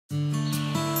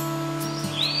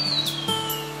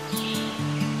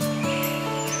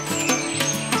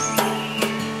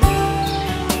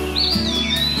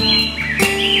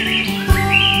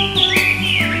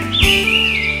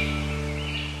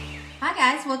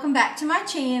welcome back to my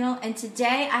channel, and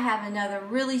today I have another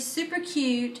really super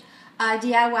cute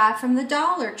DIY from the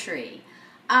Dollar Tree.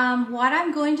 What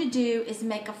I'm going to do is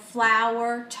make a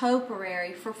flower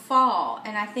topiary for fall,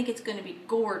 and I think it's going to be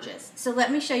gorgeous. So let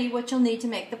me show you what you'll need to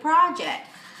make the project.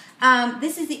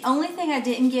 This is the only thing I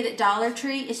didn't get at Dollar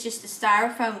Tree. It's just a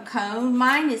styrofoam cone.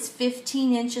 Mine is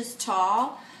 15 inches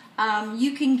tall.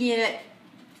 You can get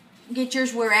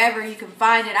yours wherever you can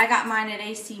find it. I got mine at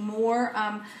AC Moore.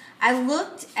 I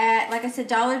looked at, like I said,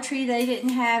 Dollar Tree. They didn't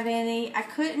have any. I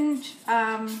couldn't,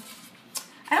 I don't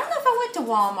know if I went to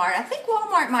Walmart. I think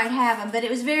Walmart might have them, but it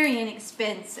was very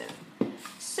inexpensive.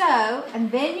 So,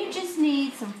 and then you just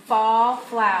need some fall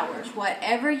flowers,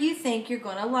 whatever you think you're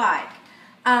going to like.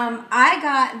 I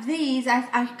got these.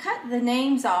 I cut the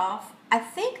names off. I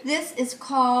think this is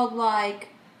called like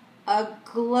a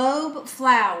globe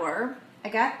flower. I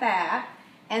got that.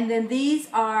 And then these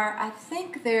are, I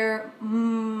think they're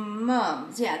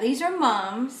mums. Yeah, these are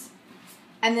mums.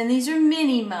 And then these are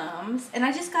mini mums. And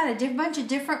I just got a bunch of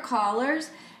different colors.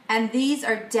 And these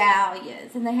are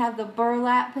dahlias. And they have the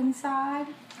burlap inside.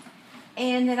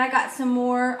 And then I got some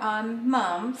more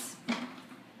mums.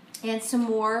 And some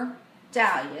more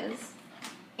dahlias.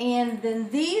 And then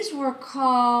these were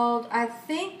called, I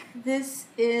think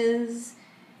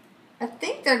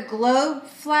they're globe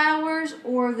flowers,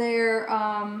 or they're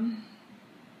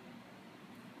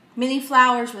mini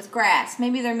flowers with grass.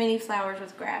 Maybe they're mini flowers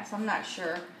with grass. I'm not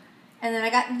sure. And then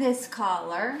I got this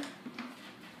color.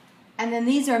 And then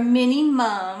these are mini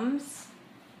mums.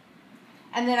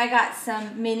 And then I got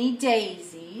some mini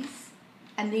daisies.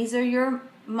 And these are your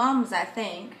mums, I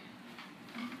think.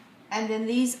 And then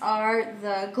these are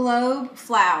the globe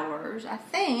flowers, I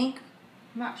think.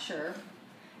 I'm not sure.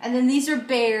 And then these are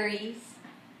berries.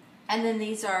 And then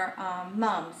these are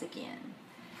mums again.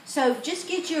 So just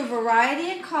get you a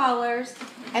variety of colors.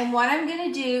 And what I'm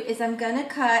going to do is I'm going to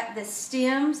cut the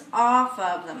stems off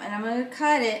of them. And I'm going to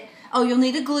cut it. Oh, you'll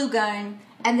need a glue gun.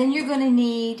 And then you're going to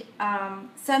need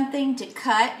something to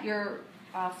cut your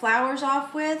flowers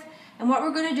off with. And what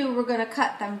we're going to do, we're going to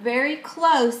cut them very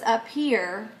close up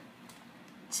here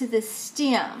to the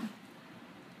stem.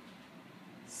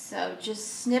 So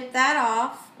just snip that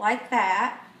off like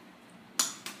that.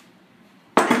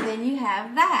 And then you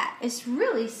have that. It's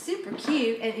really super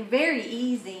cute and very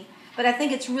easy, but I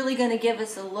think it's really going to give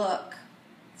us a look.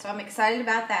 So I'm excited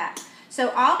about that.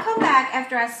 So I'll come back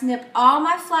after I snip all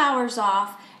my flowers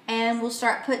off and we'll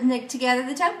start putting together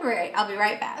the topiary. I'll be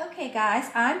right back. Okay guys,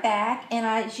 I'm back, and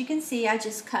as you can see, I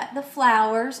just cut the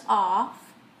flowers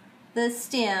off, the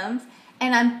stems.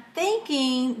 And I'm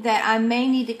thinking that I may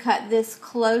need to cut this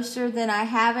closer than I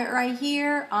have it right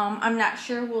here. I'm not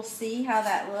sure. We'll see how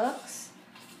that looks.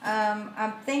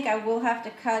 I think I will have to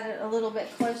cut it a little bit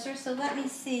closer. So let me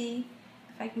see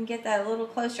if I can get that a little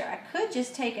closer. I could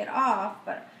just take it off,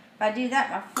 but if I do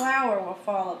that, my flower will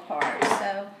fall apart.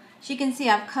 So as you can see,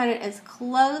 I've cut it as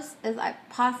close as I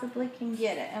possibly can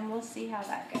get it. And we'll see how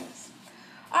that goes.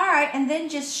 All right, and then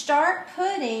just start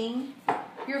putting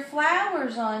your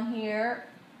flowers on here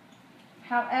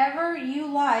however you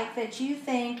like, that you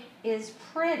think is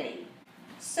pretty.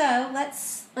 So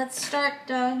let's start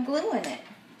gluing it.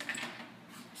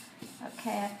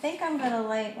 Okay, I think I'm going to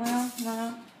lay, well,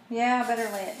 no, yeah, I better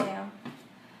lay it down.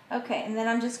 Okay, and then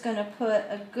I'm just going to put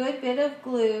a good bit of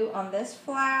glue on this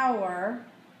flower.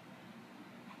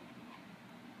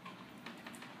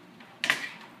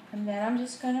 And then I'm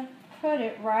just going to put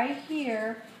it right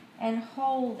here and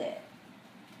hold it.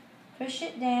 Push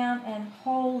it down and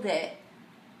hold it.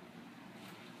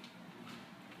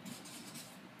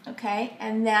 Okay,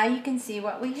 and now you can see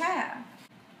what we have.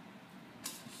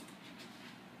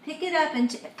 Pick it up and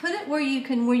put it where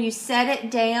you set it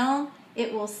down,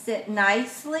 it will sit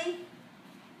nicely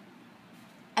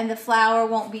and the flower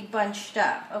won't be bunched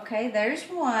up. Okay, there's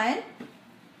one.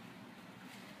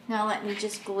 Now let me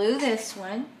just glue this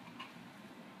one.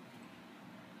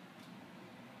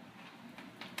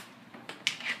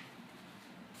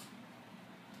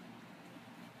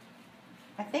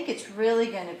 I think it's really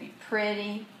going to be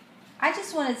pretty. I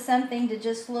just wanted something to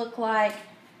just look like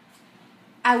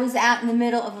I was out in the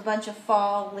middle of a bunch of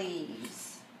fall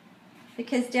leaves.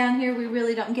 Because down here we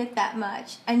really don't get that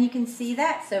much. And you can see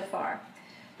that so far.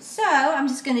 So I'm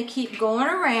just going to keep going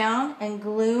around and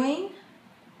gluing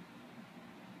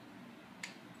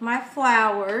my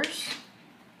flowers.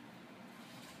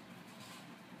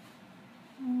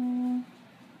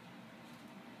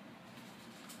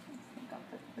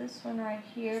 This one right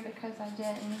here because I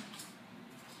didn't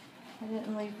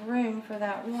leave room for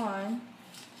that one.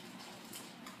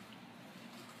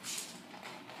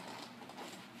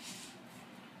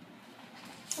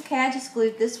 Okay, I just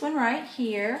glued this one right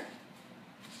here.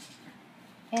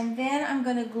 And then I'm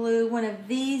going to glue one of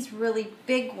these really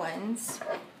big ones.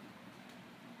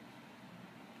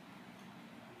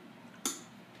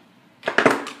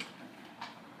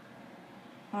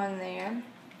 On there.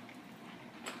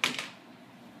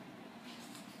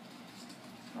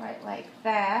 Right like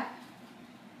that.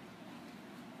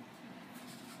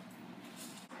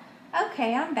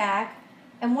 Okay, I'm back.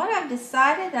 And what I've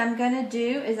decided I'm going to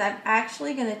do is I'm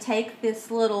actually going to take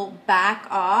this little back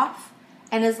off.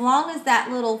 And as long as that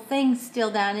little thing's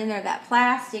still down in there, that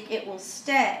plastic, it will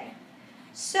stay.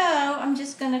 So I'm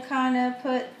just going to kind of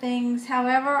put things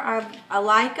however I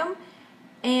like them.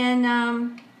 And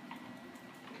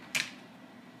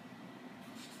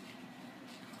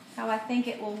how I think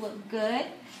it will look good.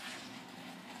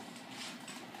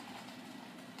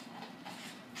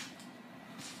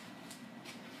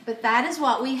 But that is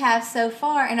what we have so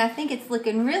far, and I think it's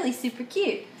looking really super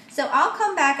cute. So I'll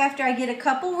come back after I get a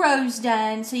couple rows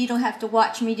done so you don't have to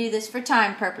watch me do this for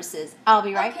time purposes. I'll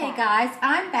be right back. Okay guys,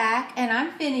 I'm back and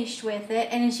I'm finished with it,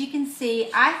 and as you can see,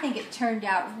 I think it turned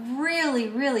out really,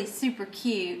 really super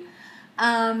cute.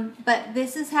 But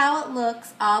this is how it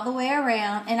looks all the way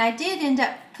around, and I did end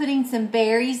up putting some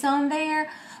berries on there,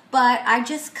 but I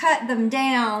just cut them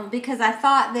down because I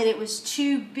thought that it was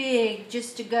too big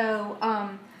just to go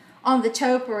on the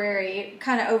topiary. It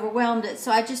kind of overwhelmed it,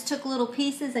 so I just took little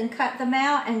pieces and cut them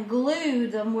out and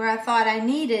glued them where I thought I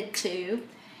needed to.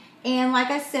 And like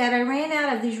I said, I ran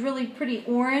out of these really pretty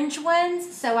orange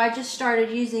ones, so I just started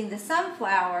using the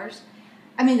sunflowers,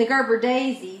 the Gerber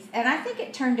daisies, and I think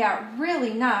it turned out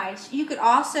really nice. You could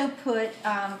also put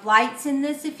lights in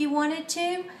this if you wanted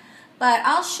to, but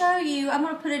I'll show you. I'm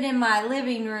going to put it in my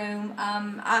living room.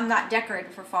 I'm not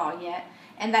decorated for fall yet,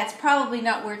 and that's probably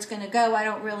not where it's going to go. I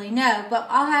don't really know, but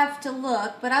I'll have to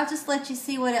look, but I'll just let you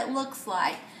see what it looks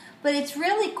like. But it's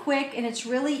really quick and it's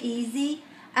really easy.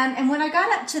 And when I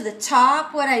got up to the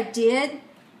top, what I did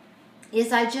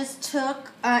is I just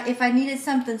took, if I needed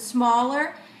something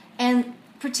smaller, and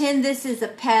pretend this is a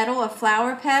petal, a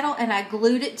flower petal, and I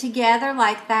glued it together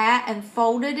like that and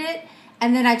folded it,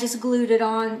 and then I just glued it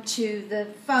on to the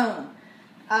foam.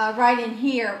 Right in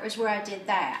here is where I did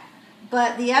that.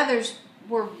 But the others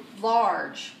were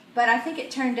large, but I think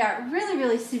it turned out really,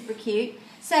 really super cute.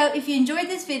 So if you enjoyed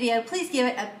this video, please give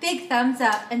it a big thumbs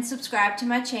up and subscribe to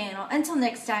my channel. Until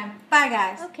next time, bye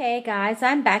guys. Okay guys,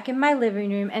 I'm back in my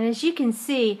living room, and as you can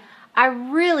see, I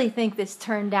really think this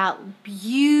turned out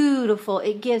beautiful.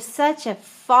 It gives such a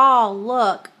fall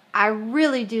look. I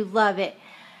really do love it.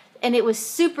 And it was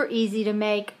super easy to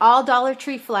make, all Dollar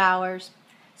Tree flowers.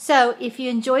 So if you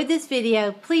enjoyed this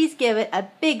video, please give it a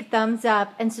big thumbs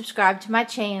up and subscribe to my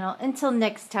channel. Until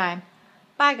next time,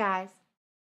 bye guys.